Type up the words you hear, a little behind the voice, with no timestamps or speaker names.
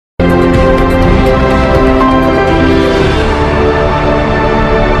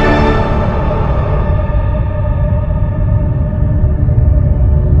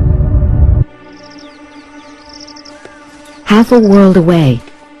Half a world away,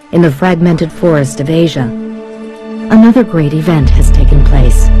 in the fragmented forest of Asia, another great event has taken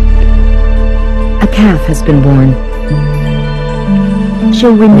place. A calf has been born.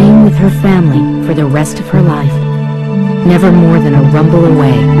 She'll remain with her family for the rest of her life, never more than a rumble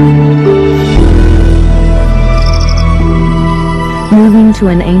away. Moving to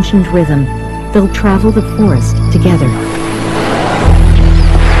an ancient rhythm, they'll travel the forest together.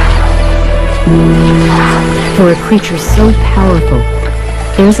 For a creature so powerful,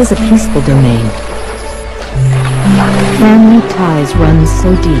 theirs is a peaceful domain. Family ties run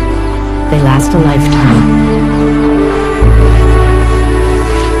so deep, they last a lifetime.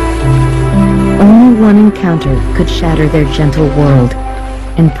 Only one encounter could shatter their gentle world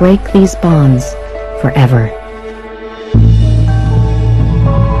and break these bonds forever.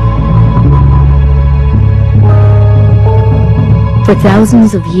 For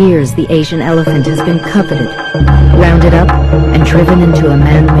thousands of years, the Asian elephant has been coveted, rounded up, and driven into a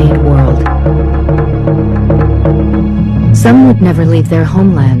man-made world. Some would never leave their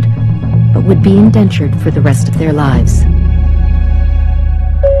homeland, but would be indentured for the rest of their lives.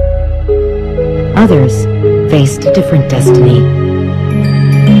 Others faced a different destiny.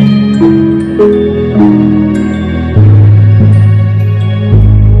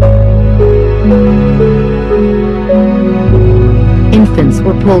 Infants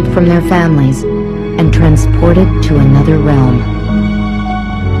were pulled from their families and transported to another realm.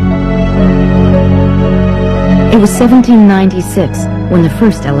 It was 1796 when the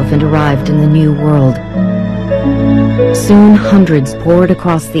first elephant arrived in the New World. Soon hundreds poured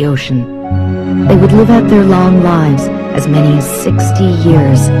across the ocean. They would live out their long lives, as many as 60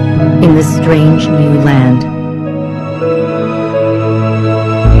 years, in this strange new land.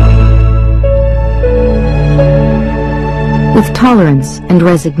 With tolerance and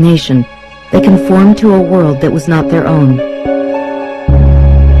resignation, they conformed to a world that was not their own.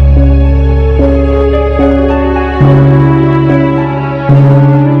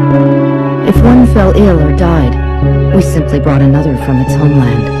 If one fell ill or died, we simply brought another from its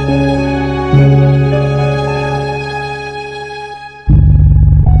homeland.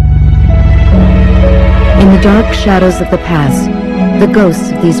 In the dark shadows of the past, the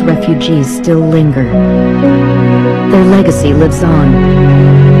ghosts of these refugees still linger. Their legacy lives on.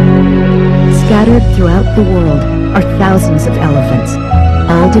 Scattered throughout the world are thousands of elephants,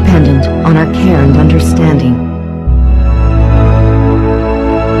 all dependent on our care and understanding.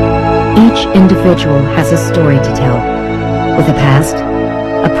 Each individual has a story to tell, with a past,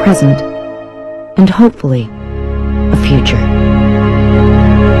 a present, and hopefully, a future.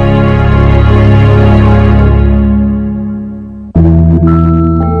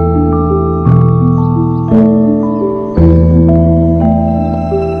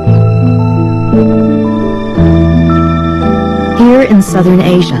 Here in southern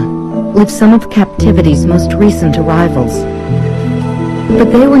Asia live some of captivity's most recent arrivals.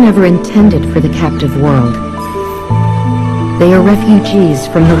 But they were never intended for the captive world. They are refugees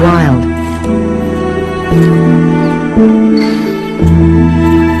from the wild.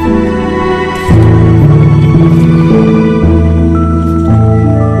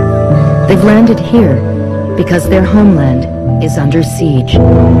 They've landed here because their homeland is under siege.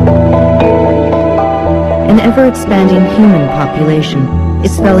 An ever-expanding human population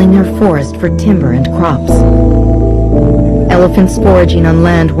is felling their forest for timber and crops. Elephants foraging on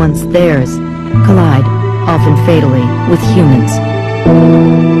land once theirs collide, often fatally, with humans.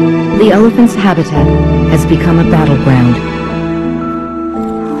 The elephant's habitat has become a battleground.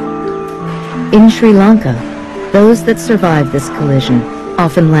 In Sri Lanka, those that survive this collision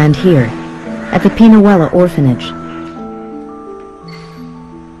often land here, at the Pinawela orphanage.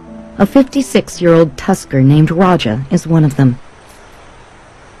 A 56-year-old tusker named Raja is one of them.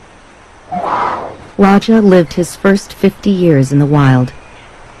 Raja lived his first 50 years in the wild.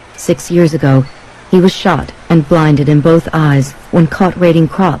 6 years ago, he was shot and blinded in both eyes when caught raiding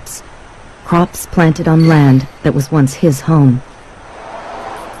crops planted on land that was once his home.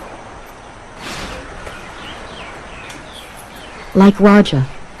 Like Raja,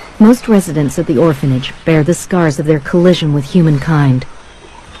 most residents of the orphanage bear the scars of their collision with humankind.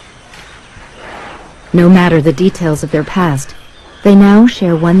 No matter the details of their past, they now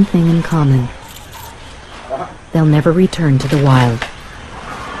share one thing in common. They'll never return to the wild.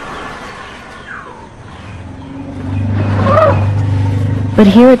 But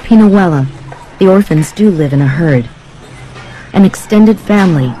here at Pinawela, the orphans do live in a herd. An extended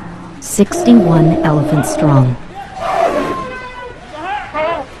family, 61 elephants strong.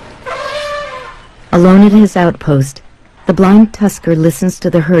 Alone at his outpost, the blind tusker listens to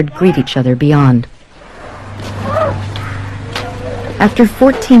the herd greet each other beyond. After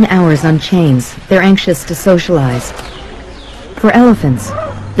 14 hours on chains, they're anxious to socialize. For elephants,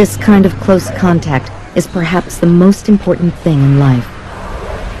 this kind of close contact is perhaps the most important thing in life.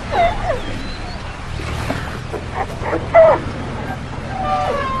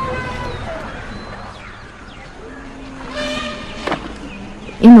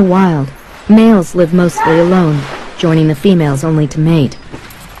 In the wild, males live mostly alone, joining the females only to mate.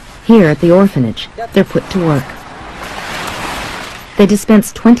 Here at the orphanage, they're put to work. They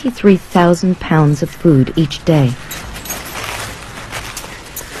dispense 23,000 pounds of food each day.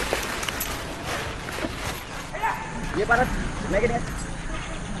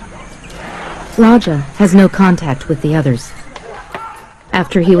 Raja has no contact with the others.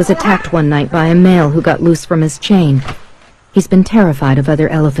 After he was attacked one night by a male who got loose from his chain, he's been terrified of other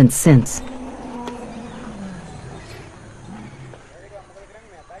elephants since.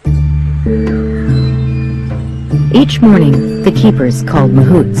 Each morning, the keepers, called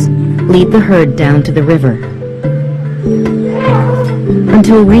mahouts, lead the herd down to the river.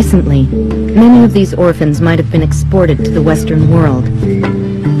 Until recently, many of these orphans might have been exported to the Western world.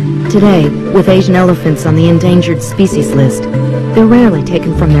 Today, with Asian elephants on the endangered species list, they're rarely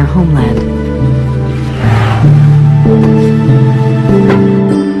taken from their homeland.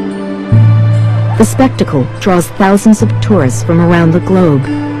 The spectacle draws thousands of tourists from around the globe.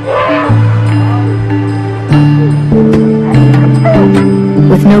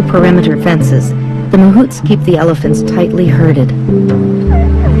 With no perimeter fences, the mahouts keep the elephants tightly herded.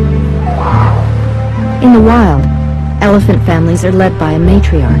 In the wild, elephant families are led by a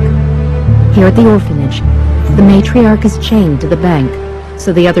matriarch. Here at the orphanage, the matriarch is chained to the bank,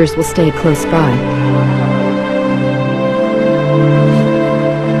 so the others will stay close by.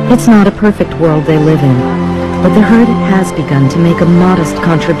 It's not a perfect world they live in, but the herd has begun to make a modest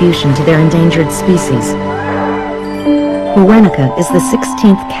contribution to their endangered species. Werenica is the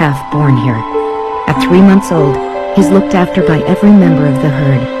 16th calf born here. At 3 months old, he's looked after by every member of the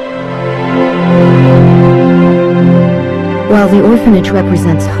herd. While the orphanage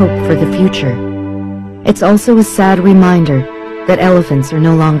represents hope for the future, it's also a sad reminder that elephants are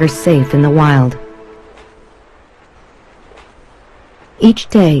no longer safe in the wild. Each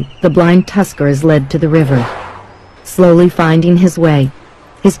day, the blind tusker is led to the river. Slowly finding his way,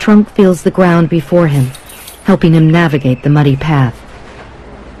 his trunk feels the ground before him, helping him navigate the muddy path.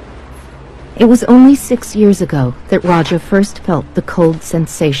 It was only 6 years ago that Raja first felt the cold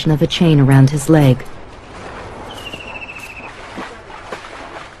sensation of a chain around his leg.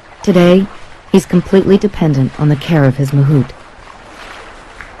 Today, he's completely dependent on the care of his mahout.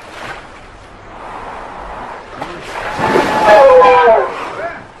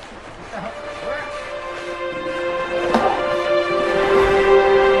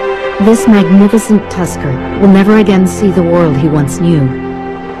 This magnificent tusker will never again see the world he once knew,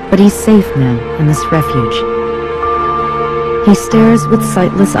 but he's safe now in this refuge. He stares with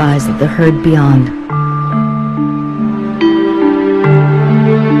sightless eyes at the herd beyond.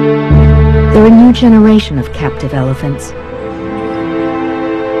 They're a new generation of captive elephants.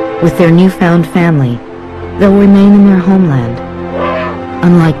 With their newfound family, they'll remain in their homeland,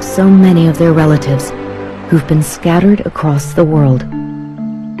 unlike so many of their relatives who've been scattered across the world.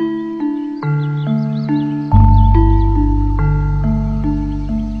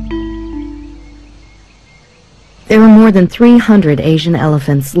 There are more than 300 Asian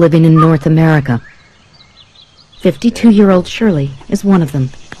elephants living in North America. 52-year-old Shirley is one of them.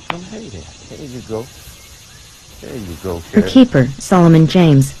 There you go. There you go, Her keeper, Solomon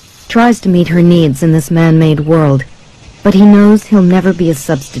James, tries to meet her needs in this man-made world, but he knows he'll never be a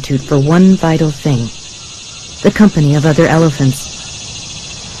substitute for one vital thing: the company of other elephants.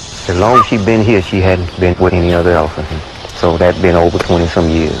 As long as she's been here, she hadn't been with any other elephant. So that's been over 20-some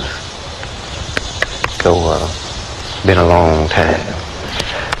years. So, been a long time.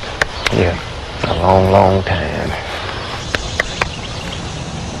 Yeah, a long, long time.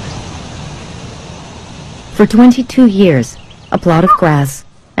 For 22 years, a plot of grass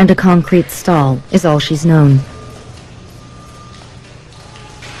and a concrete stall is all she's known.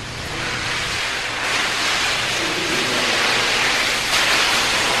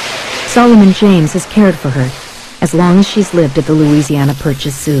 Solomon James has cared for her as long as she's lived at the Louisiana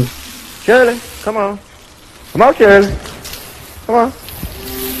Purchase Zoo. Shirley, come on. Come on, Shirley. Come on.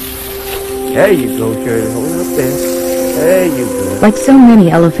 There you go, Shirley. Hold it up there. There you go. Like so many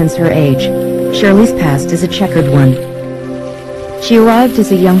elephants her age, Shirley's past is a checkered one. She arrived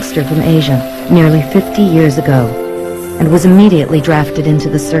as a youngster from Asia nearly 50 years ago and was immediately drafted into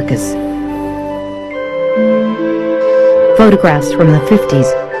the circus. Photographs from the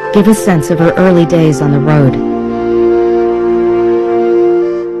 50s give a sense of her early days on the road.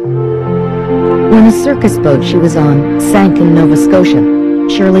 When a circus boat she was on sank in Nova Scotia,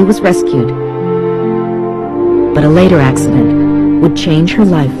 Shirley was rescued. But a later accident would change her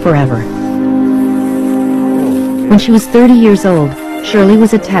life forever. When she was 30 years old, Shirley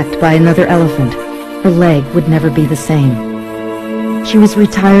was attacked by another elephant. Her leg would never be the same. She was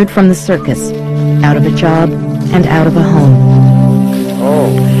retired from the circus, out of a job and out of a home. Oh,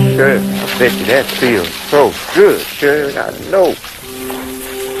 sure. I bet you that feels so good, sure. I know.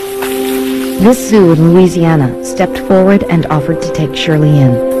 This zoo in Louisiana stepped forward and offered to take Shirley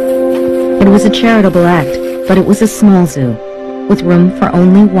in. It was a charitable act, but it was a small zoo, with room for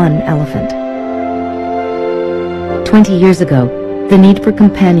only one elephant. 20 years ago, the need for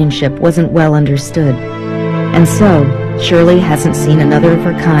companionship wasn't well understood, and so Shirley hasn't seen another of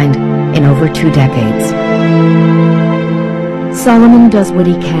her kind in over 2 decades. Solomon does what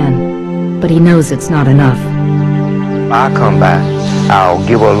he can, but he knows it's not enough. I'll come by. I'll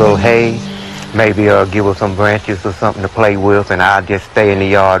give her a little hay, maybe give her some branches or something to play with, and I'll just stay in the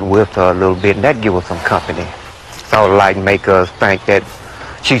yard with her a little bit, and that'd give her some company. Sort of like make us think that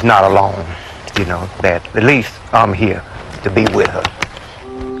she's not alone, you know, that at least I'm here to be with her.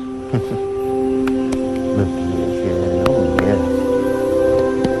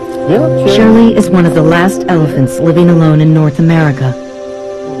 Shirley is one of the last elephants living alone in North America.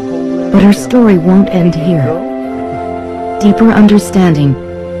 But her story won't end here. Deeper understanding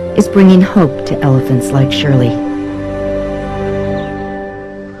is bringing hope to elephants like Shirley.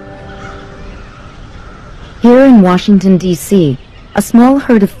 Here in Washington, D.C., a small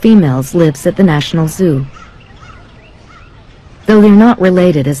herd of females lives at the National Zoo. Though they're not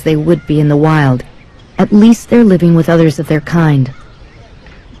related as they would be in the wild, at least they're living with others of their kind.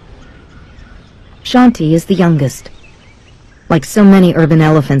 Shanti is the youngest. Like so many urban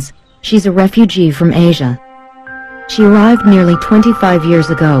elephants, she's a refugee from Asia. She arrived nearly 25 years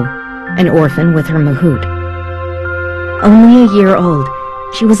ago, an orphan with her mahout. Only a year old,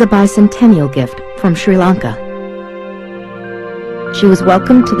 she was a bicentennial gift from Sri Lanka. She was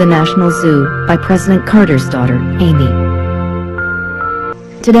welcomed to the National Zoo by President Carter's daughter, Amy.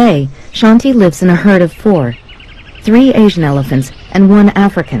 Today, Shanti lives in a herd of 4, 3 Asian elephants and 1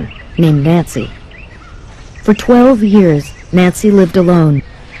 African, named Nancy. For 12 years, Nancy lived alone,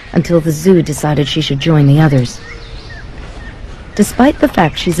 until the zoo decided she should join the others. Despite the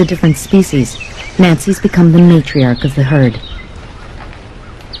fact she's a different species, Nancy's become the matriarch of the herd.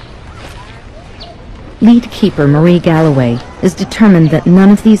 Lead keeper Marie Galloway is determined that none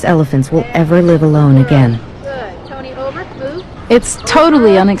of these elephants will ever live alone again. Good. Tony, over. Move. It's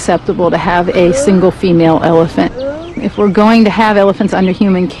totally unacceptable to have a single female elephant. If we're going to have elephants under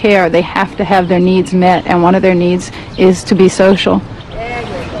human care, they have to have their needs met, and one of their needs is to be social. There you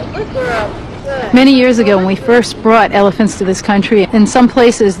go. Good girl. Good. Many years ago, when we first brought elephants to this country, in some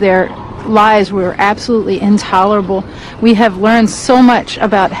places their lives were absolutely intolerable. We have learned so much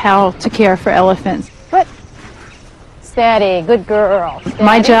about how to care for elephants. Good. Steady. Good girl. Steady.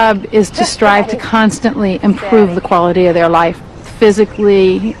 My job is to strive to constantly improve the quality of their life,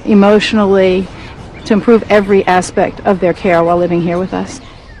 physically, emotionally, to improve every aspect of their care while living here with us.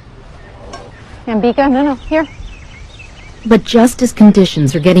 Ambika, no, here. But just as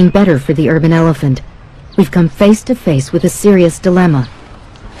conditions are getting better for the urban elephant, we've come face to face with a serious dilemma.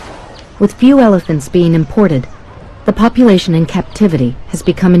 With few elephants being imported, the population in captivity has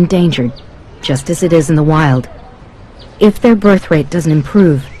become endangered, just as it is in the wild. If their birth rate doesn't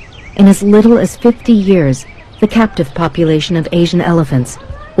improve, in as little as 50 years, the captive population of Asian elephants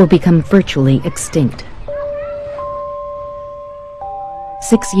will become virtually extinct.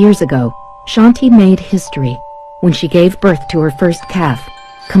 6 years ago, Shanti made history when she gave birth to her first calf,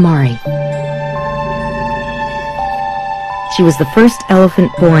 Kamari. She was the first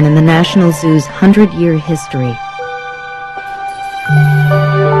elephant born in the National Zoo's 100-year history.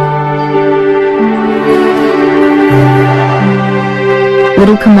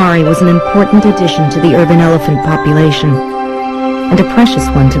 Little Kamari was an important addition to the urban elephant population, and a precious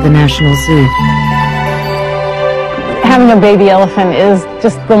one to the National Zoo. Having a baby elephant is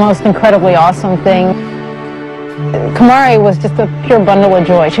just the most incredibly awesome thing. Kamari was just a pure bundle of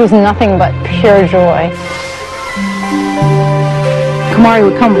joy. She was nothing but pure joy. Kamari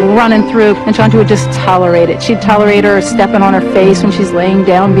would come running through, and Shanti would just tolerate it. She'd tolerate her stepping on her face when she's laying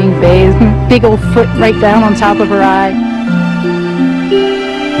down being bathed, big old foot right down on top of her eye.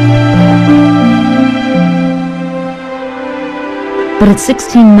 But at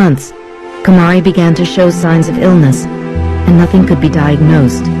 16 months, Kamari began to show signs of illness, and nothing could be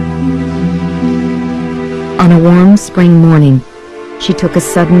diagnosed. On a warm spring morning, she took a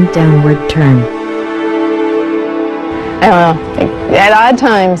sudden downward turn. I don't know, at odd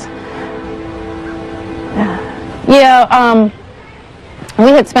times, Yeah, we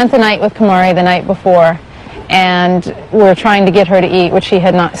had spent the night with Kamari the night before, and we were trying to get her to eat, which she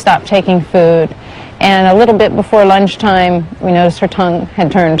had not stopped taking food. And a little bit before lunchtime, we noticed her tongue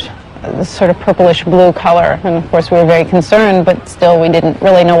had turned this sort of purplish blue color, and of course we were very concerned, but still we didn't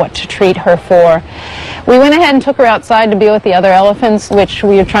really know what to treat her for. We went ahead and took her outside to be with the other elephants, which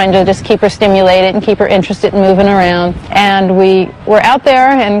we were trying to just keep her stimulated and keep her interested in moving around. And we were out there,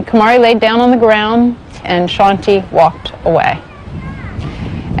 and Kamari laid down on the ground, and Shanti walked away.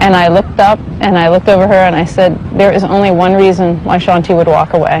 And I looked up, and I looked over her, and I said, there is only one reason why Shanti would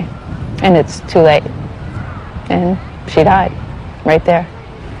walk away, and it's too late. And she died right there.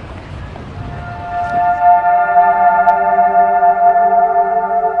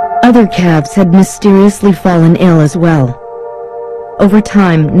 Other calves had mysteriously fallen ill as well. Over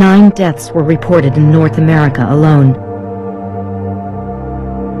time, 9 deaths were reported in North America alone.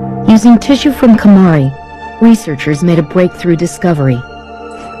 Using tissue from Kamari, researchers made a breakthrough discovery.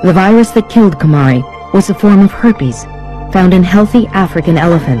 The virus that killed Kamari was a form of herpes found in healthy African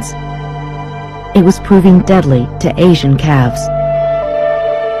elephants. It was proving deadly to Asian calves.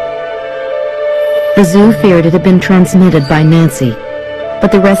 The zoo feared it had been transmitted by Nancy,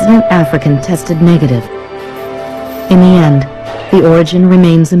 but the resident African tested negative. In the end, the origin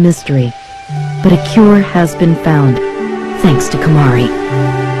remains a mystery, but a cure has been found, thanks to Kamari.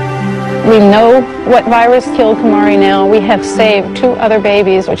 We know what virus killed Kamari now. We have saved 2 other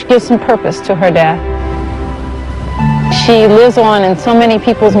babies, which gives some purpose to her death. She lives on in so many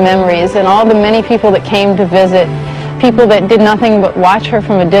people's memories, and all the many people that came to visit, people that did nothing but watch her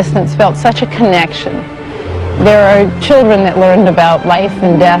from a distance, felt such a connection. There are children that learned about life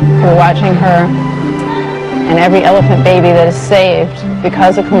and death through watching her, and every elephant baby that is saved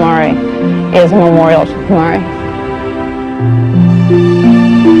because of Kamari is a memorial to Kamari.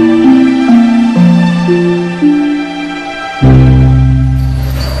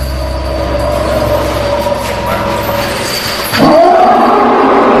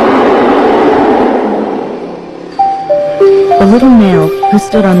 The little male, who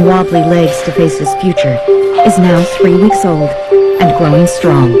stood on wobbly legs to face his future, is now 3 weeks old and growing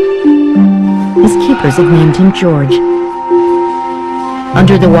strong. His keepers have named him George.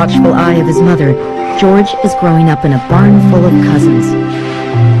 Under the watchful eye of his mother, George is growing up in a barn full of cousins.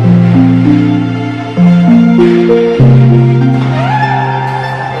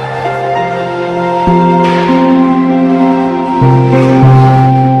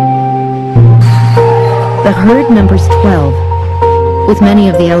 The herd numbers 12. With many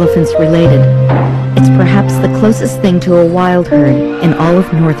of the elephants related, it's perhaps the closest thing to a wild herd in all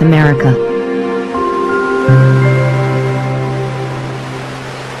of North America.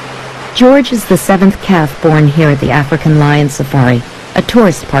 George is the 7th calf born here at the African Lion Safari, a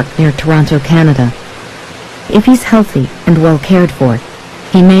tourist park near Toronto, Canada. If he's healthy and well cared for,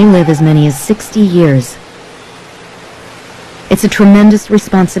 he may live as many as 60 years. It's a tremendous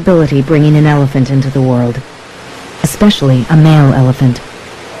responsibility bringing an elephant into the world, especially a male elephant.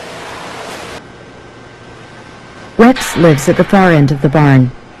 Rex lives at the far end of the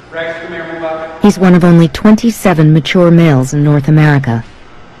barn. Rex, come here, move up. He's one of only 27 mature males in North America.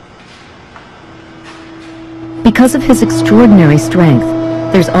 Because of his extraordinary strength,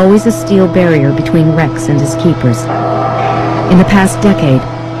 there's always a steel barrier between Rex and his keepers. In the past decade,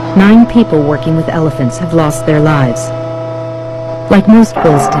 9 people working with elephants have lost their lives. Like most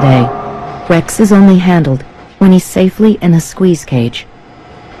bulls today, Rex is only handled when he's safely in a squeeze cage.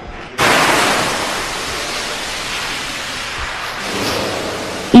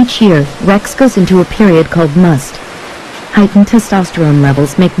 Each year, Rex goes into a period called must. Heightened testosterone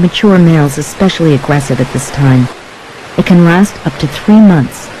levels make mature males especially aggressive at this time. It can last up to 3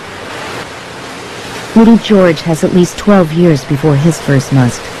 months. Little George has at least 12 years before his first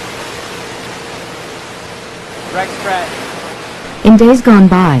must. Rex, Brett. In days gone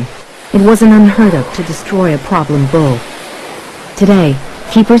by, it wasn't unheard of to destroy a problem bull. Today,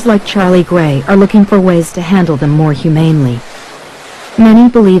 keepers like Charlie Gray are looking for ways to handle them more humanely. Many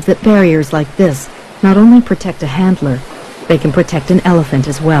believe that barriers like this not only protect a handler, they can protect an elephant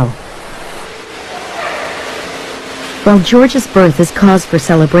as well. While George's birth is cause for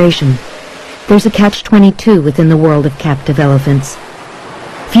celebration, there's a catch-22 within the world of captive elephants.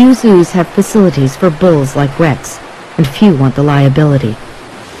 Few zoos have facilities for bulls like Rex, and few want the liability.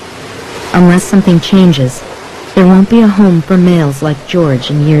 Unless something changes, there won't be a home for males like George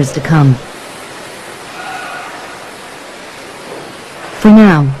in years to come. For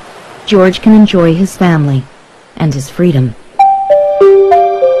now, George can enjoy his family and his freedom.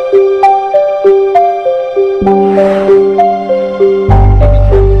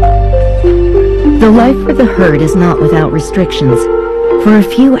 Though life for the herd is not without restrictions, for a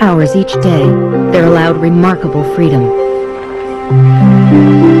few hours each day, they're allowed remarkable freedom.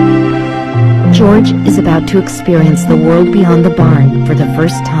 George is about to experience the world beyond the barn for the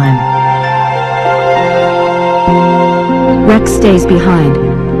first time. Rex stays behind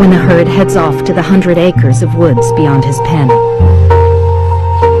when the herd heads off to the 100 acres of woods beyond his pen.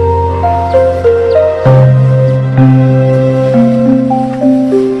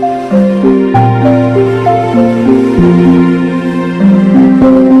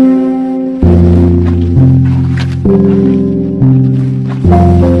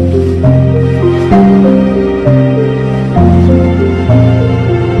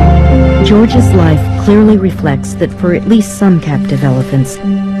 George's life clearly reflects that for at least some captive elephants,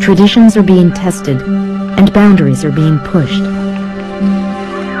 traditions are being tested and boundaries are being pushed.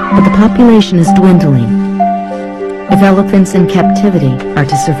 But the population is dwindling. If elephants in captivity are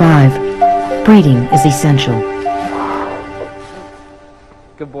to survive, breeding is essential.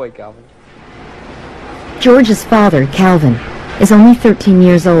 Good boy, Calvin. George's father, Calvin, is only 13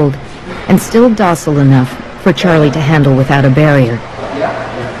 years old and still docile enough for Charlie to handle without a barrier.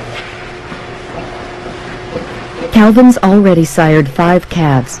 Calvin's already sired 5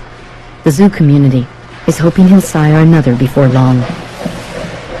 calves. The zoo community is hoping he'll sire another before long.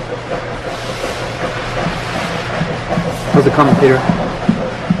 How's it coming, Peter?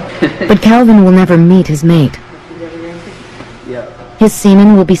 But Calvin will never meet his mate. His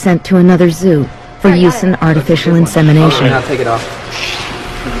semen will be sent to another zoo for use in artificial insemination. Now take it off.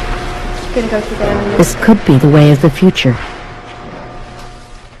 This could be the way of the future.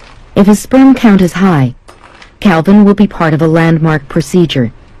 If his sperm count is high, Calvin will be part of a landmark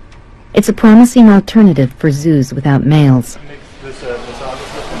procedure. It's a promising alternative for zoos without males.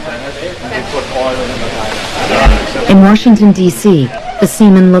 In Washington, D.C., the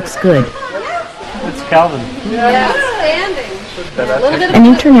semen looks good. It's Calvin. An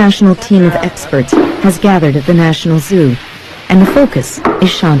international team of experts has gathered at the National Zoo, and the focus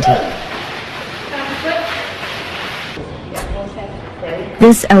is Shanti.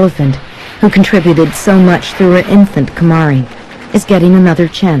 This elephant, who contributed so much through her infant Kamari, is getting another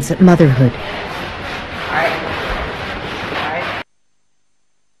chance at motherhood.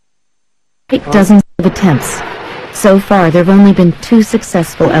 Dozens of attempts. So far, there have only been 2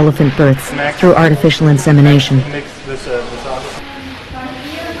 successful elephant births through artificial insemination.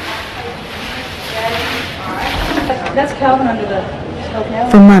 That's Calvin under the...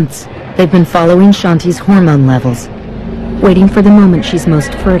 For months, they've been following Shanti's hormone levels, waiting for the moment she's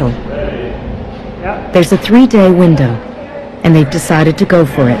most fertile. There's a 3-day window, and they've decided to go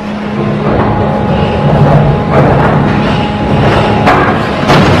for it.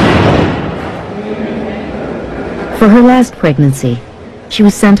 For her last pregnancy, she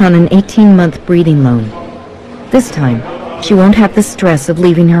was sent on an 18-month breeding loan. This time, she won't have the stress of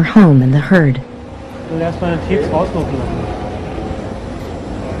leaving her home and the herd.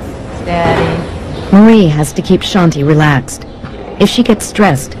 Daddy. Marie has to keep Shanti relaxed. If she gets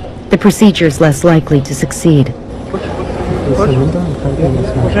stressed, the procedure is less likely to succeed.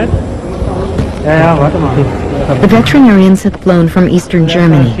 The veterinarians have flown from eastern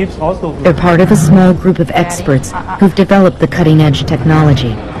Germany. They're part of a small group of experts who've developed the cutting-edge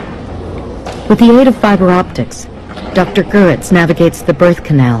technology. With the aid of fiber optics, Dr. Guritz navigates the birth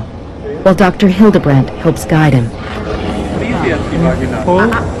canal, while Dr. Hildebrandt helps guide him.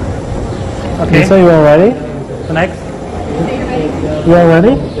 Okay, so you are ready? The next? You are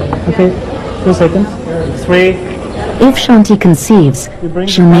ready? Okay, 2 seconds. 3. If Shanti conceives,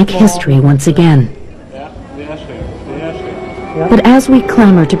 she'll make history once again. But as we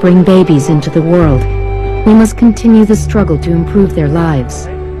clamor to bring babies into the world, we must continue the struggle to improve their lives.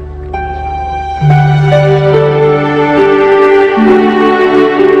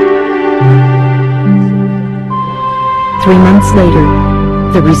 Three months later,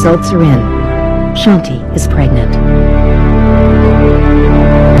 the results are in. Shanti is pregnant.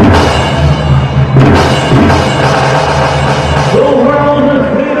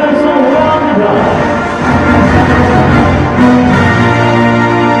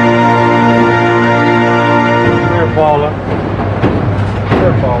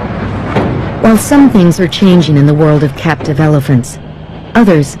 While some things are changing in the world of captive elephants,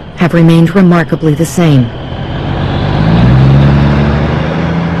 others have remained remarkably the same.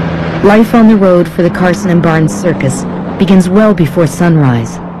 Life on the road for the Carson and Barnes Circus begins well before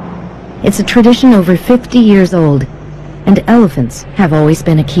sunrise. It's a tradition over 50 years old, and elephants have always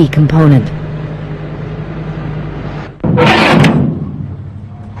been a key component.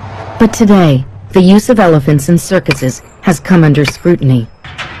 But today, the use of elephants in circuses has come under scrutiny.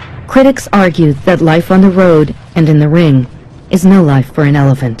 Critics argue that life on the road and in the ring is no life for an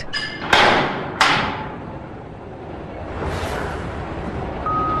elephant.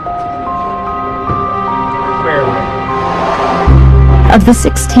 Of the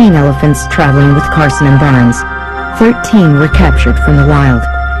 16 elephants traveling with Carson and Barnes, 13 were captured from the wild.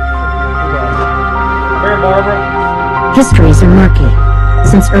 Histories are murky,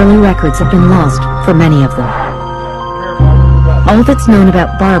 since early records have been lost for many of them. All that's known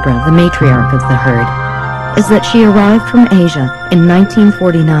about Barbara, the matriarch of the herd, is that she arrived from Asia in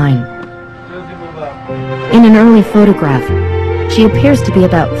 1949. In an early photograph, she appears to be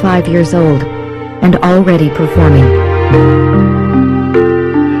about 5 years old and already performing.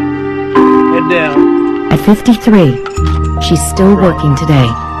 Head down. At 53, she's still working today.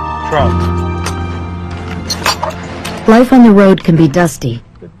 Trunk. Life on the road can be dusty.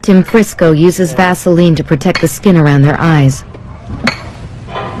 Tim Frisco uses Vaseline to protect the skin around their eyes.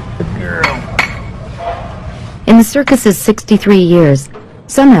 In the circus's 63 years,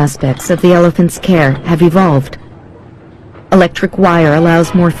 some aspects of the elephant's care have evolved. Electric wire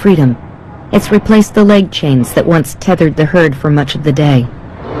allows more freedom. It's replaced the leg chains that once tethered the herd for much of the day.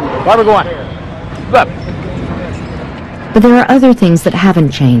 Barbara, go on. Move up. But there are other things that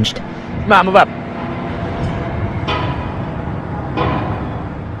haven't changed. Come on, move up.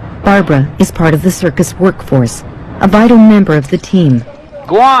 Barbara is part of the circus workforce, a vital member of the team.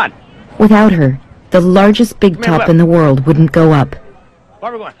 Go on. Without her, the largest big top in the world wouldn't go up.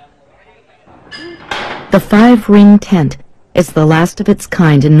 Barbara, go on. The 5-ring tent is the last of its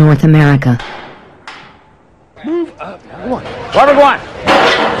kind in North America. Move up. Go on. Barbara, go on.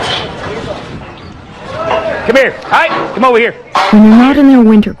 Come here. Hi. Come over here. When they're not in their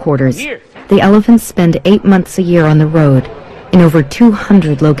winter quarters, the elephants spend 8 months a year on the road in over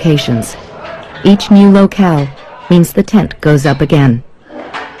 200 locations. Each new locale means the tent goes up again.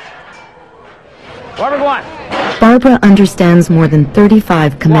 Barbara, go on. Barbara understands more than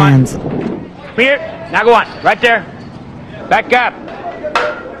 35 commands. Come here. Now go on. Right there. Back up.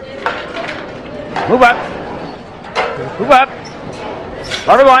 Move up. Move up.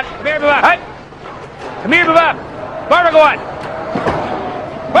 Barbara, go on. Come here, move up. Hi. Come here, move up. Barbara, go on.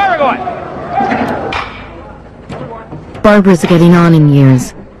 Barbara, go on. Barbara's getting on in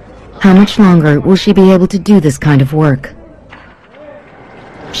years. How much longer will she be able to do this kind of work?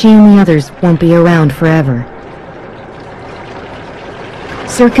 She and the others won't be around forever.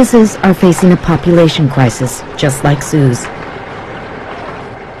 Circuses are facing a population crisis, just like zoos.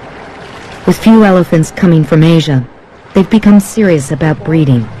 With few elephants coming from Asia, they've become serious about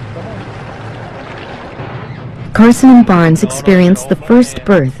breeding. Carson and Barnes experienced the first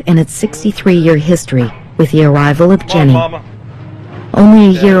birth in its 63-year history with the arrival of Jenny. Only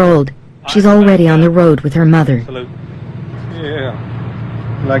a year old, she's already on the road with her mother. Yeah.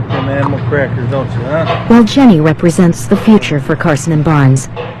 You like them animal crackers, don't you, huh? While Jenny represents the future for Carson and Barnes,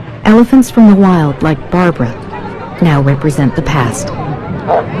 elephants from the wild, like Barbara, now represent the past.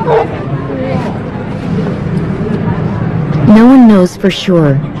 No one knows for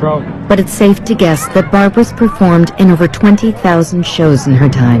sure, but it's safe to guess that Barbara's performed in over 20,000 shows in her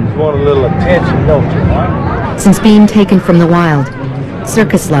time. You want a little attention, don't you, huh? Since being taken from the wild,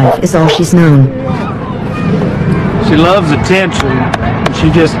 circus life is all she's known. She loves attention. She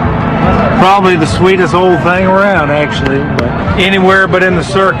just probably the sweetest old thing around, actually. But anywhere but in the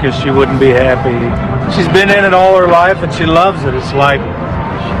circus, she wouldn't be happy. She's been in it all her life, and she loves it. It's like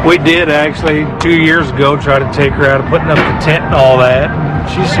we did actually 2 years ago, try to take her out of putting up the tent and all that.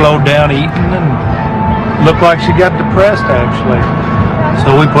 She slowed down eating and looked like she got depressed, actually.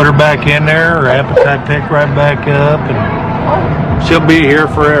 So we put her back in there. Her appetite picked right back up, and she'll be here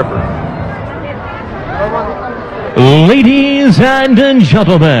forever. Ladies and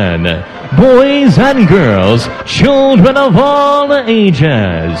gentlemen, boys and girls, children of all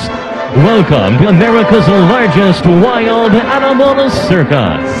ages, welcome to America's largest wild animal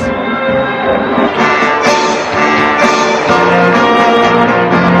circus.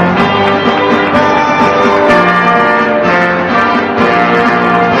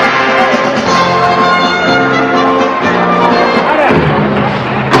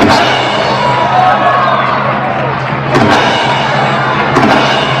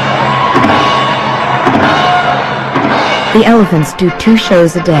 The elephants do 2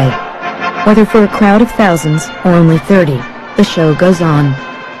 shows a day. Whether for a crowd of thousands or only 30, the show goes on.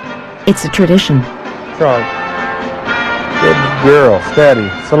 It's a tradition. Trunk. Good girl. Steady.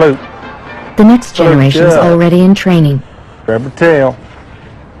 Salute. The next generation's already in training. Grab her tail.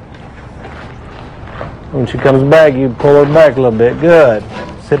 When she comes back, you pull her back a little bit. Good.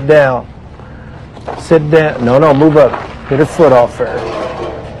 Sit down. Sit down. No, move up. Get her foot off her.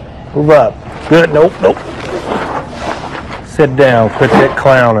 Move up. Good. Nope, nope. Sit down. Quit that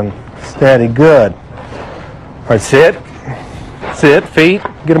clowning. Steady. Good. All right, sit. Sit. Feet.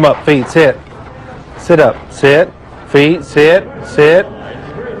 Get them up. Feet. Sit. Sit up. Sit. Feet. Sit. Sit.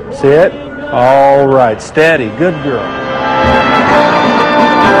 Sit. All right. Steady. Good girl.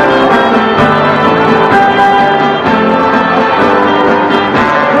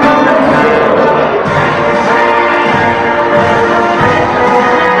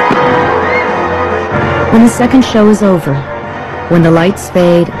 When the second show is over, when the lights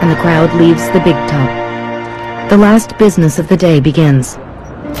fade and the crowd leaves the big top, the last business of the day begins.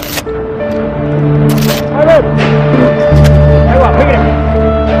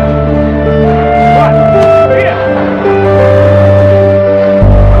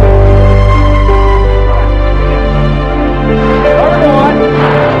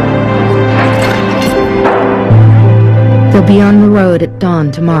 They'll be on the road at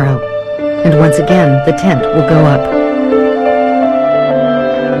dawn tomorrow. And once again, the tent will go up.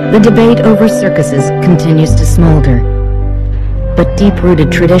 The debate over circuses continues to smolder, but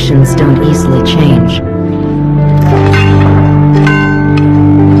deep-rooted traditions don't easily change.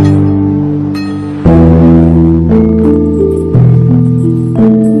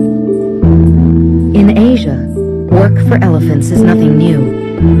 In Asia, work for elephants is nothing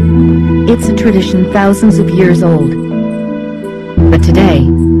new. It's a tradition thousands of years old. But today,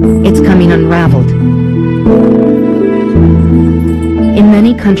 it's coming unraveled. In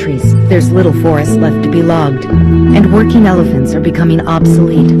many countries, there's little forest left to be logged, and working elephants are becoming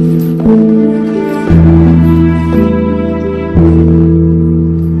obsolete.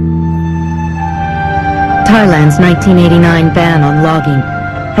 Thailand's 1989 ban on logging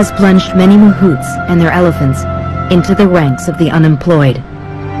has plunged many mahouts and their elephants into the ranks of the unemployed.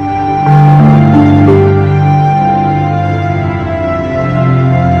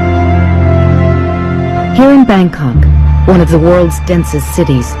 Here in Bangkok, one of the world's densest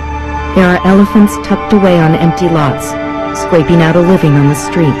cities, there are elephants tucked away on empty lots, scraping out a living on the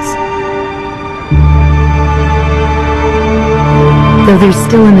streets. Though they're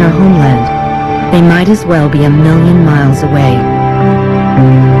still in their homeland, they might as well be a million miles away.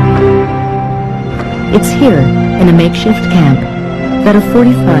 It's here, in a makeshift camp, that a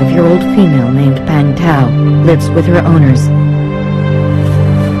 45-year-old female named Panthera lives with her owners.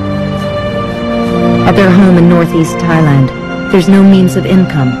 At their home in northeast Thailand, there's no means of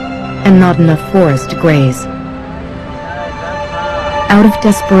income and not enough forest to graze. Out of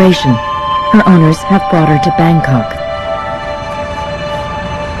desperation, her owners have brought her to Bangkok.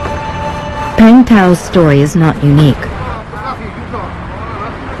 Panthera's story is not unique.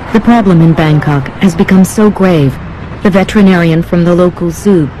 The problem in Bangkok has become so grave, the veterinarian from the local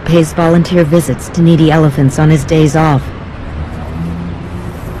zoo pays volunteer visits to needy elephants on his days off.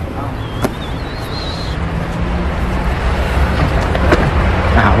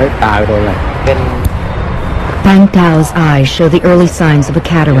 Panthera's eyes show the early signs of a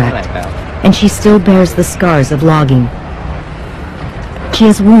cataract, and she still bears the scars of logging. She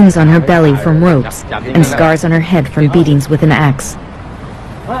has wounds on her belly from ropes and scars on her head from beatings with an axe.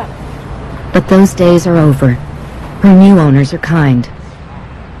 But those days are over. Her new owners are kind.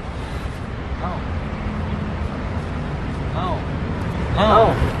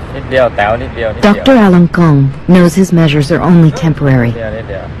 Dr. Alangkong knows his measures are only temporary.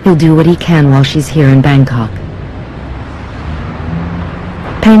 He'll do what he can while she's here in Bangkok.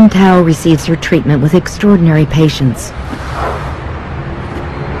 Panthera receives her treatment with extraordinary patience.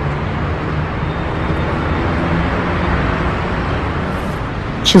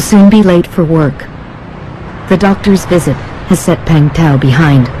 She'll soon be late for work. The doctor's visit has set Panthera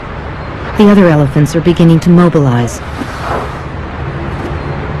behind. The other elephants are beginning to mobilize.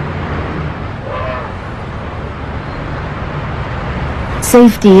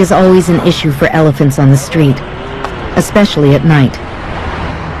 Safety is always an issue for elephants on the street, especially at night.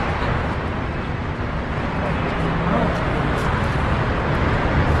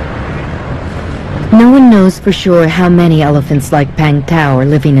 No one knows for sure how many elephants like Panthera are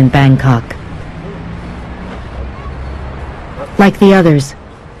living in Bangkok. Like the others,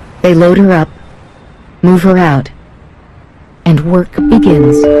 they load her up, move her out, and work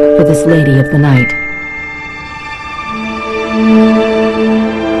begins for this lady of the night.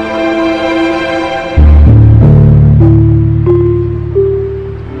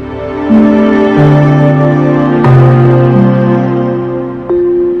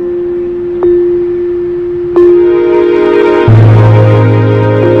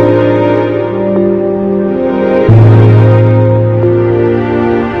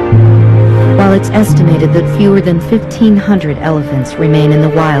 Estimated estimated that fewer than 1,500 elephants remain in the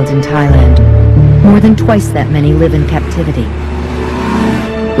wild in Thailand. More than twice that many live in captivity.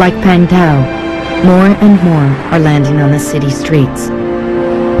 Like Panthera, more and more are landing on the city streets.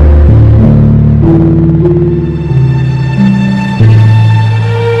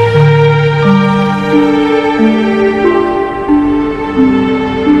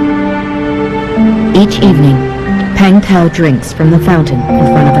 Each evening, Panthera drinks from the fountain in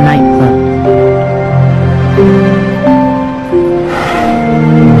front of a nightclub.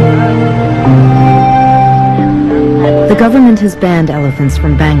 The government has banned elephants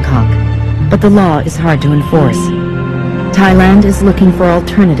from Bangkok, but the law is hard to enforce. Thailand is looking for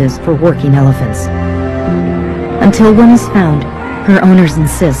alternatives for working elephants. Until one is found, her owners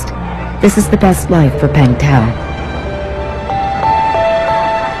insist this is the best life for Panthera.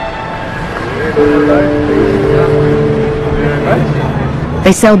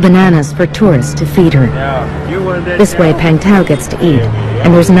 They sell bananas for tourists to feed her. This way, Panthera gets to eat,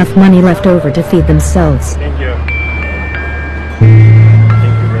 and there's enough money left over to feed themselves.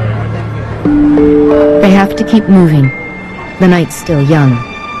 They have to keep moving. The night's still young.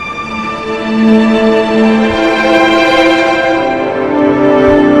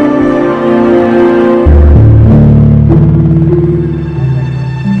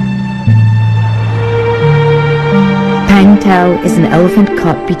 Panthera is an elephant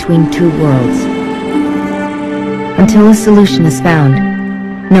caught between two worlds. Until a solution is found,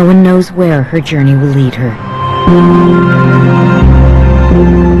 no one knows where her journey will lead her.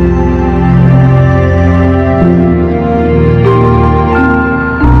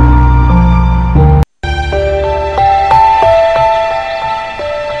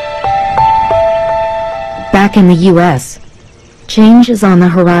 Back in the U.S., change is on the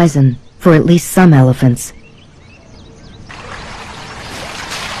horizon for at least some elephants.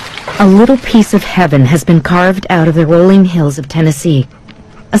 A little piece of heaven has been carved out of the rolling hills of Tennessee,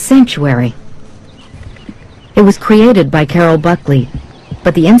 a sanctuary. It was created by Carol Buckley,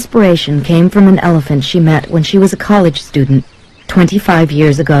 but the inspiration came from an elephant she met when she was a college student 25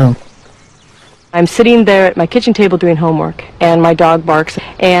 years ago. I'm sitting there at my kitchen table doing homework, and my dog barks,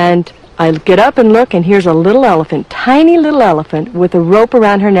 and I get up and look, and here's a little elephant, tiny little elephant, with a rope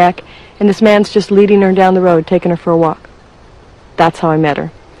around her neck, and this man's just leading her down the road, taking her for a walk. That's how I met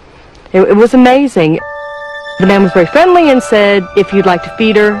her. It was amazing. The man was very friendly and said, if you'd like to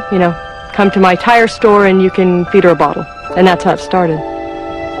feed her, you know, come to my tire store and you can feed her a bottle. And that's how it started.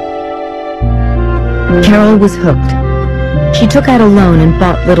 Carol was hooked. She took out a loan and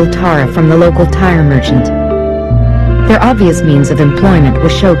bought little Tara from the local tire merchant. Their obvious means of employment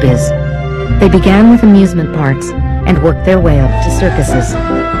was showbiz. They began with amusement parks and worked their way up to circuses.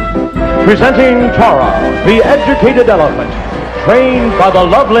 Presenting Tara, the educated elephant, trained by the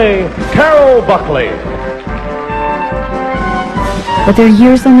lovely Carol Buckley. But their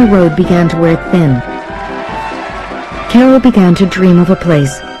years on the road began to wear thin. Carol began to dream of a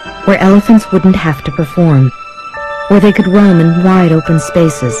place where elephants wouldn't have to perform, where they could roam in wide open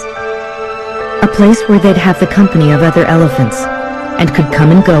spaces. A place where they'd have the company of other elephants and could come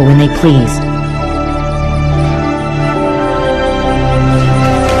and go when they pleased.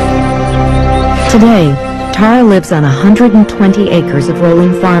 Today, Tara lives on 120 acres of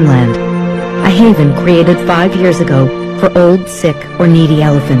rolling farmland, a haven created 5 years ago for old, sick, or needy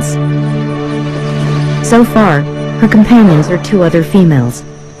elephants. So far, her companions are 2 other females,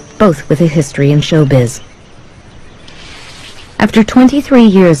 both with a history in showbiz. After 23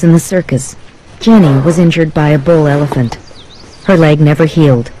 years in the circus, Jenny was injured by a bull elephant. Her leg never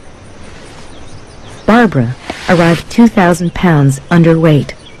healed. Barbara arrived 2,000 pounds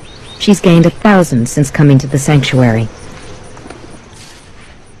underweight. She's gained 1,000 since coming to the sanctuary.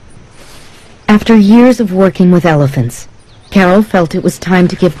 After years of working with elephants, Carol felt it was time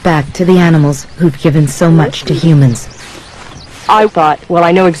to give back to the animals who've given so much to humans. I thought, well,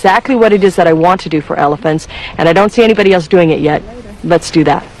 I know exactly what it is that I want to do for elephants, and I don't see anybody else doing it yet. Let's do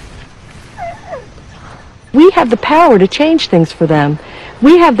that. We have the power to change things for them.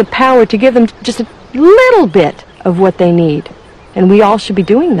 We have the power to give them just a little bit of what they need, and we all should be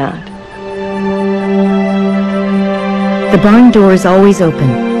doing that. The barn door is always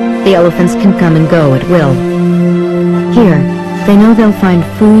open. The elephants can come and go at will. Here, they know they'll find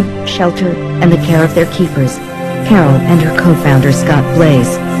food, shelter, and the care of their keepers, Carol and her co-founder Scott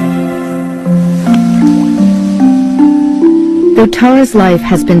Blaze. Though Tara's life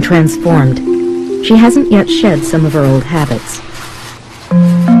has been transformed, she hasn't yet shed some of her old habits.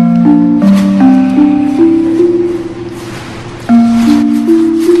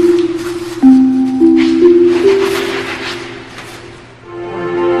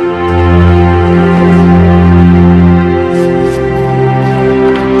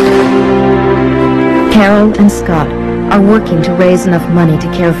 Carol and Scott are working to raise enough money to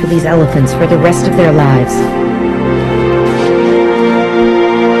care for these elephants for the rest of their lives.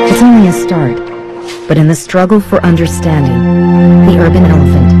 It's only a start, but in the struggle for understanding, the urban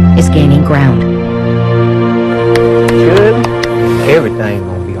elephant is gaining ground. Good. Everything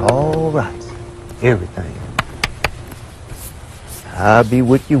gonna be all right. Everything. I'll be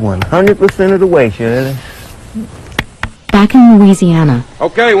with you 100% of the way, Shirley. Back in Louisiana,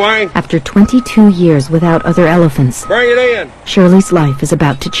 Okay, Wayne. after 22 years without other elephants, Bring it in. Shirley's life is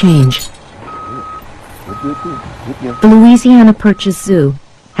about to change. The Louisiana Purchase Zoo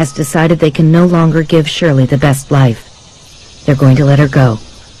has decided they can no longer give Shirley the best life. They're going to let her go.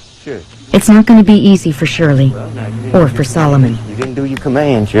 Sure. It's not going to be easy for Shirley or for Solomon. You didn't do your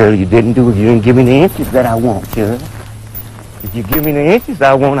command, Shirley. You didn't give me the inches that I want, Shirley. If you give me the inches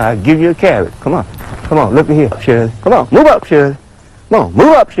I want, I'll give you a carrot. Come on. Come on, look at here, Shirley. Come on, move up, Shirley. Come on,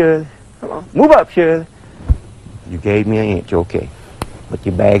 move up, Shirley. Come on, move up, Shirley. You gave me an inch, okay. But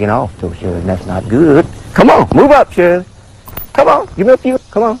you're bagging off, though, Shirley. That's not good. Come on, move up, Shirley. Come on, give me a few.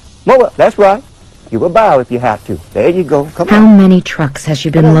 Come on, move up. That's right. Give a bow if you have to. There you go. Come on. How many trucks has she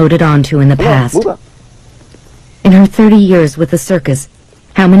been loaded onto in the past? Move up. In her 30 years with the circus,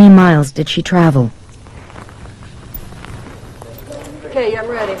 how many miles did she travel? Okay, I'm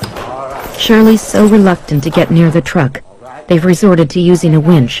ready. Shirley's so reluctant to get near the truck, they've resorted to using a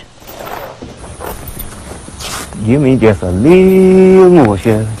winch. Give me just a little more,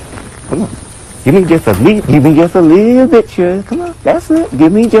 Shirley. Come on. Give me just a little bit, Shirley. Come on. That's it.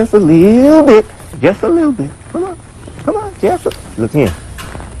 Give me just a little bit. Just a little bit. Come on. Come on. Just a... Look here.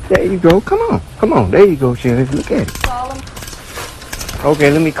 There you go. Come on. Come on. There you go, Shirley. Look at it.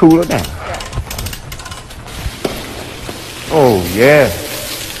 Okay, let me cool her down. Oh, yeah.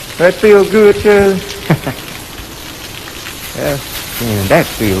 That feels good, Shirley. Man, that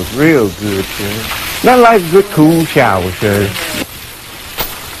feels real good, Shirley. Nothing like a good, cool shower, Shirley.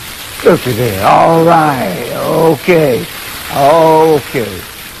 Look at that. All right. Okay. Okay.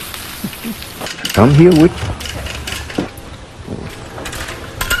 I'm here with you.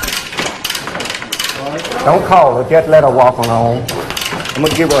 Don't call her. Just let her walk on her own. I'm going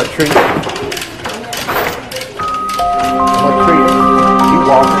to give her a treat. I'm going to treat her. Keep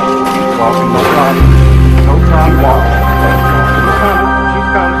walking. Keep walking. No problem. No problem. Keep walking. She's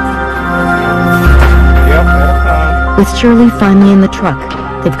coming. Yep, that's time. With Shirley finally in the truck,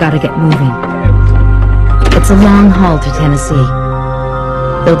 they've got to get moving. It's a long haul to Tennessee.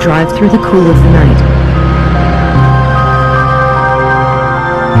 They'll drive through the cool of the night.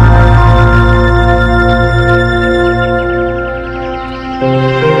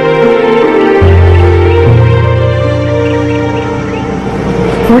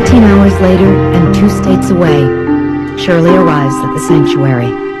 "14 hours later, and 2 states away, Shirley arrives at the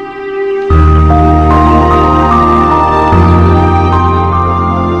sanctuary.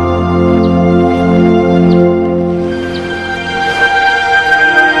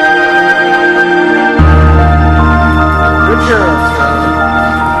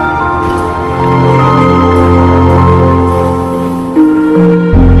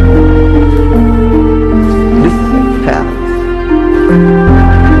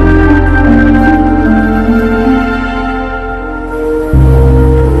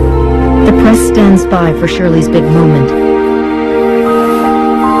 Stands by for Shirley's big moment.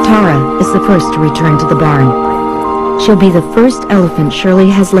 Tara is the first to return to the barn. She'll be the first elephant Shirley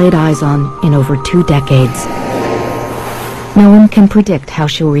has laid eyes on in over 2 decades. No one can predict how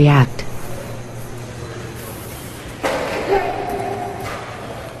she'll react.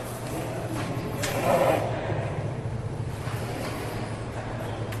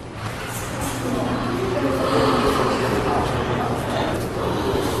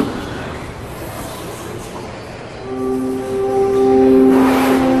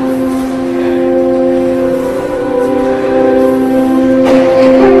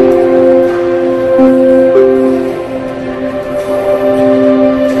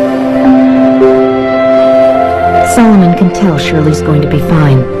 Solomon can tell Shirley's going to be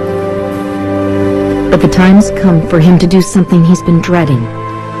fine. But the time's come for him to do something he's been dreading.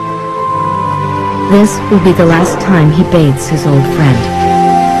 This will be the last time he bathes his old friend.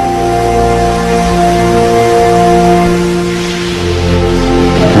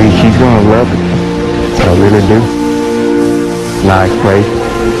 She's gonna love it. I really do. Nice place.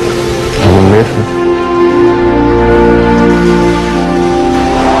 I'm gonna miss her.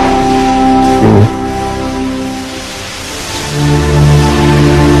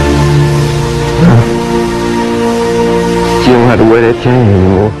 She don't have to wear that chain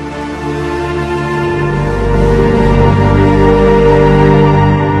anymore.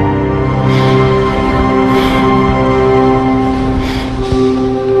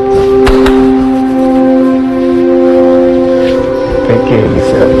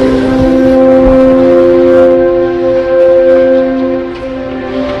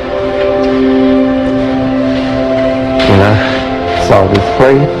 saw this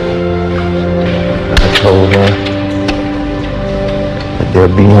plate, I told her that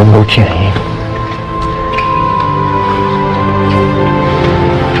there'll be no more change.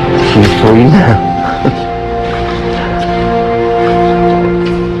 She's free now.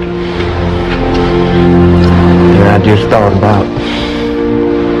 And I just thought about,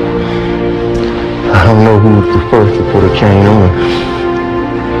 I don't know who was the first to put a chain on her,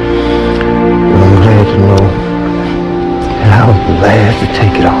 but I'm glad to know that I was the last to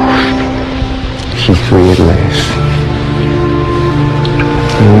take it off. She's free at last.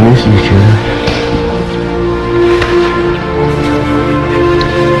 I miss you, Shirley.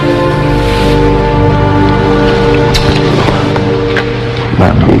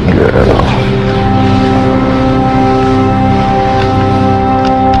 My big girl.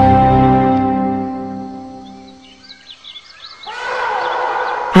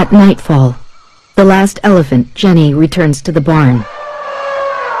 At nightfall, the last elephant, Jenny, returns to the barn.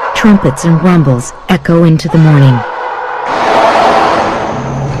 Trumpets and rumbles echo into the morning.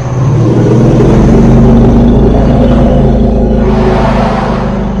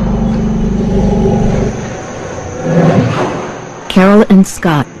 Carol and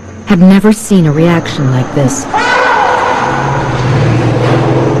Scott had never seen a reaction like this.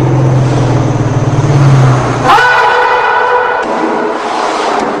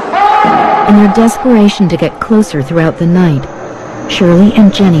 In their desperation to get closer throughout the night, Shirley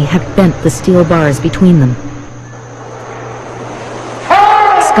and Jenny had bent the steel bars between them.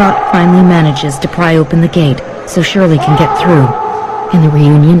 Scott finally manages to pry open the gate so Shirley can get through, and the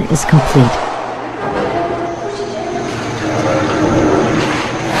reunion is complete.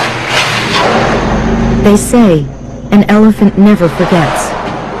 They say an elephant never forgets.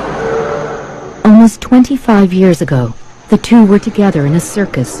 Almost 25 years ago, the two were together in a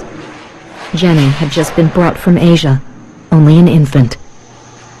circus. Jenny had just been brought from Asia, only an infant.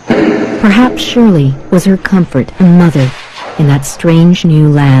 Perhaps Shirley was her comfort and mother in that strange new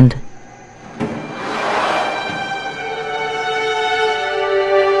land.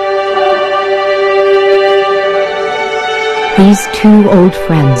 These two old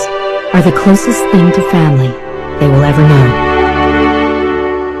friends are the closest thing to family they will ever know.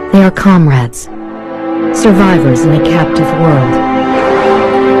 They are comrades, survivors in a captive world.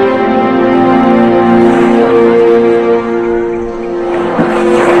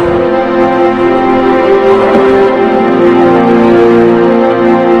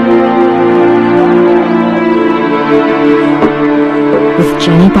 With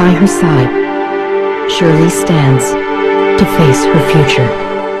Jenny by her side, Shirley stands to face her future.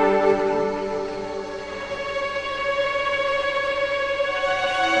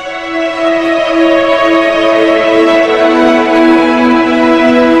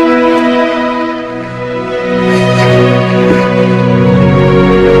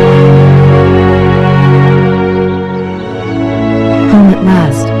 Home at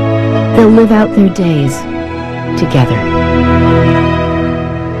last, they'll live out their days together.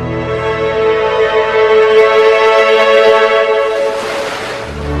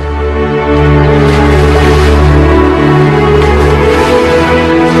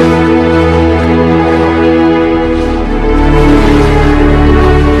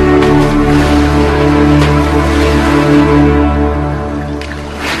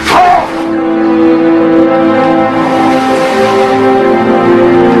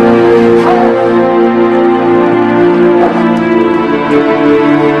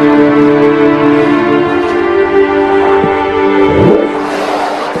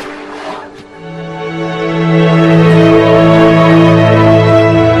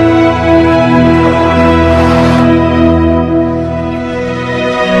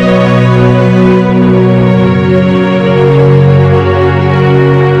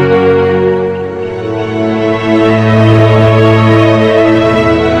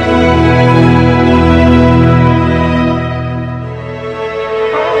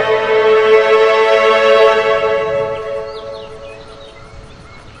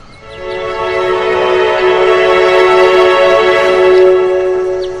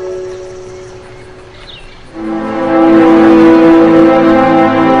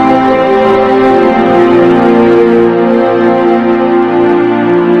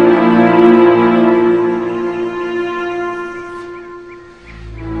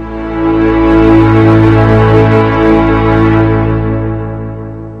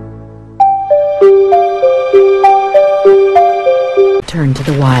 Turn to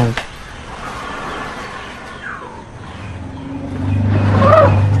the wild.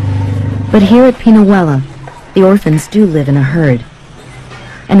 But here at Pinuela, the orphans do live in a herd.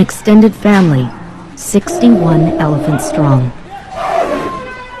 An extended family, 61 elephants strong.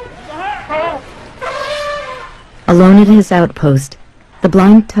 Alone at his outpost, the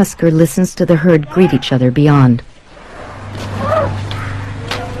blind tusker listens to the herd greet each other beyond.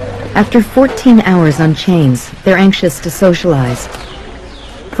 After 14 hours on chains, they're anxious to socialize.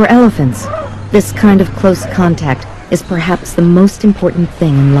 For elephants, this kind of close contact is perhaps the most important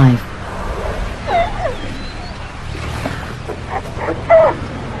thing in life.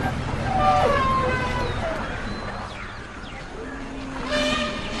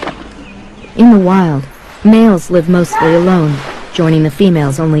 In the wild, males live mostly alone, joining the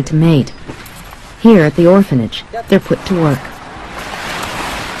females only to mate. Here at the orphanage, they're put to work.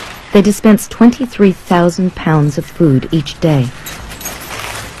 They dispense 23,000 pounds of food each day.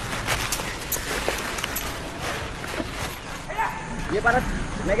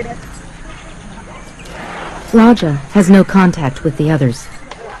 Raja has no contact with the others.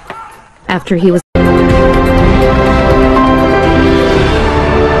 After he was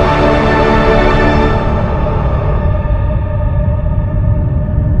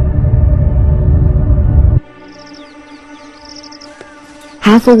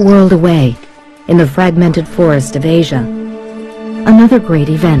half a world away, in the fragmented forest of Asia, another great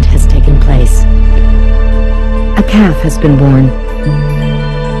event has taken place. A calf has been born.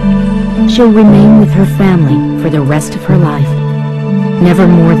 She'll remain with her family for the rest of her life, never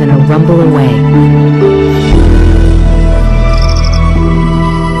more than a rumble away.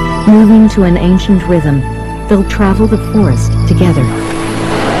 Moving to an ancient rhythm, they'll travel the forest together.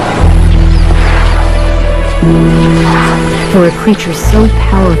 For a creature so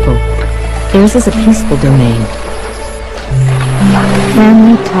powerful, theirs is a peaceful domain.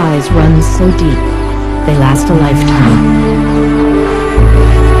 Family ties run so deep, they last a lifetime.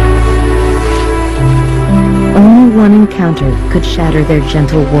 Only one encounter could shatter their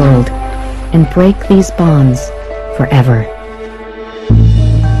gentle world and break these bonds forever.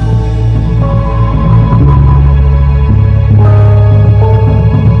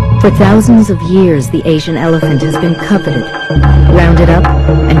 For thousands of years, the Asian elephant has been coveted, rounded up,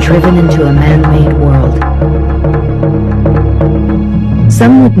 and driven into a man-made world.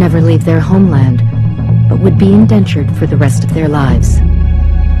 Some would never leave their homeland, but would be indentured for the rest of their lives.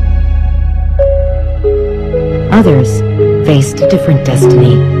 Others faced a different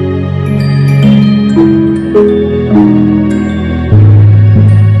destiny.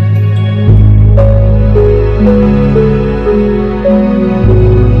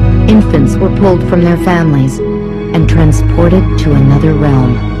 Infants were pulled from their families and transported to another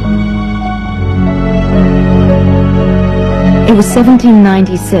realm. It was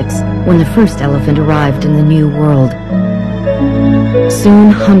 1796 when the first elephant arrived in the New World.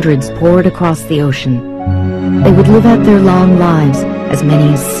 Soon hundreds poured across the ocean. They would live out their long lives, as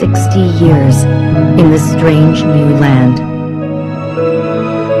many as 60 years, in this strange new land.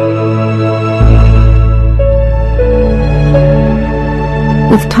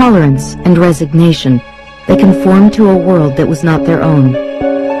 With tolerance and resignation, they conformed to a world that was not their own.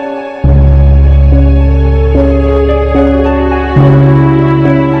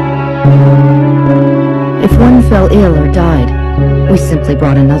 If one fell ill or died, we simply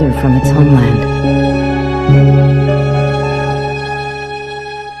brought another from its homeland.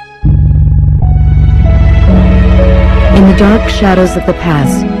 In the dark shadows of the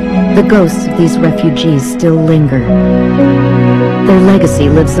past, the ghosts of these refugees still linger. Their legacy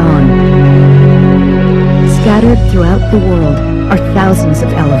lives on. Scattered throughout the world are thousands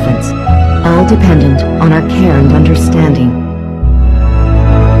of elephants, all dependent on our care and understanding.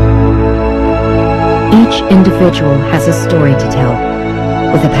 Each individual has a story to tell,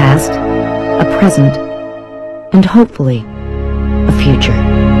 with a past, a present, and hopefully, a future.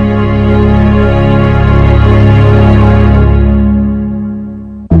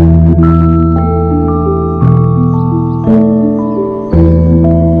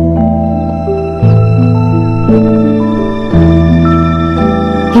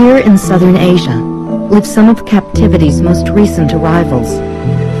 In southern Asia live some of captivity's most recent arrivals.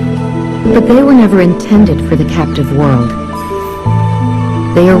 But they were never intended for the captive world.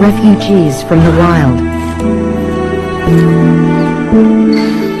 They are refugees from the wild.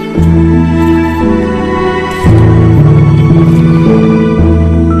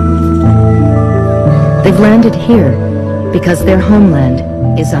 They've landed here because their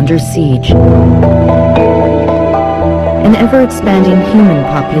homeland is under siege. An ever-expanding human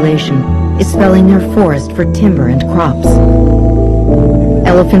population is felling their forest for timber and crops.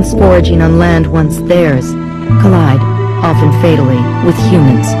 Elephants foraging on land once theirs collide, often fatally, with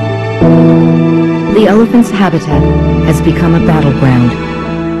humans. The elephant's habitat has become a battleground.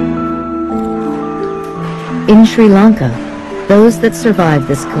 In Sri Lanka, those that survive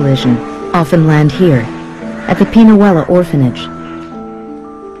this collision often land here, at the Pinawella orphanage.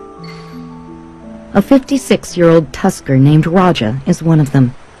 A 56-year-old tusker named Raja is one of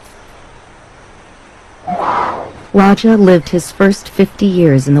them. Raja lived his first 50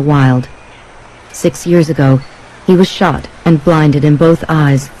 years in the wild. 6 years ago, he was shot and blinded in both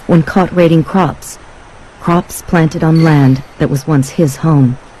eyes when caught raiding crops planted on land that was once his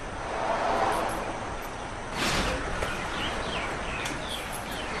home.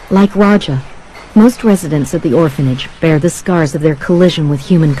 Like Raja, most residents of the orphanage bear the scars of their collision with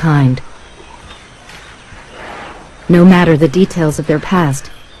humankind. No matter the details of their past,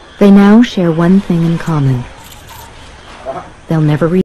 they now share one thing in common. They'll never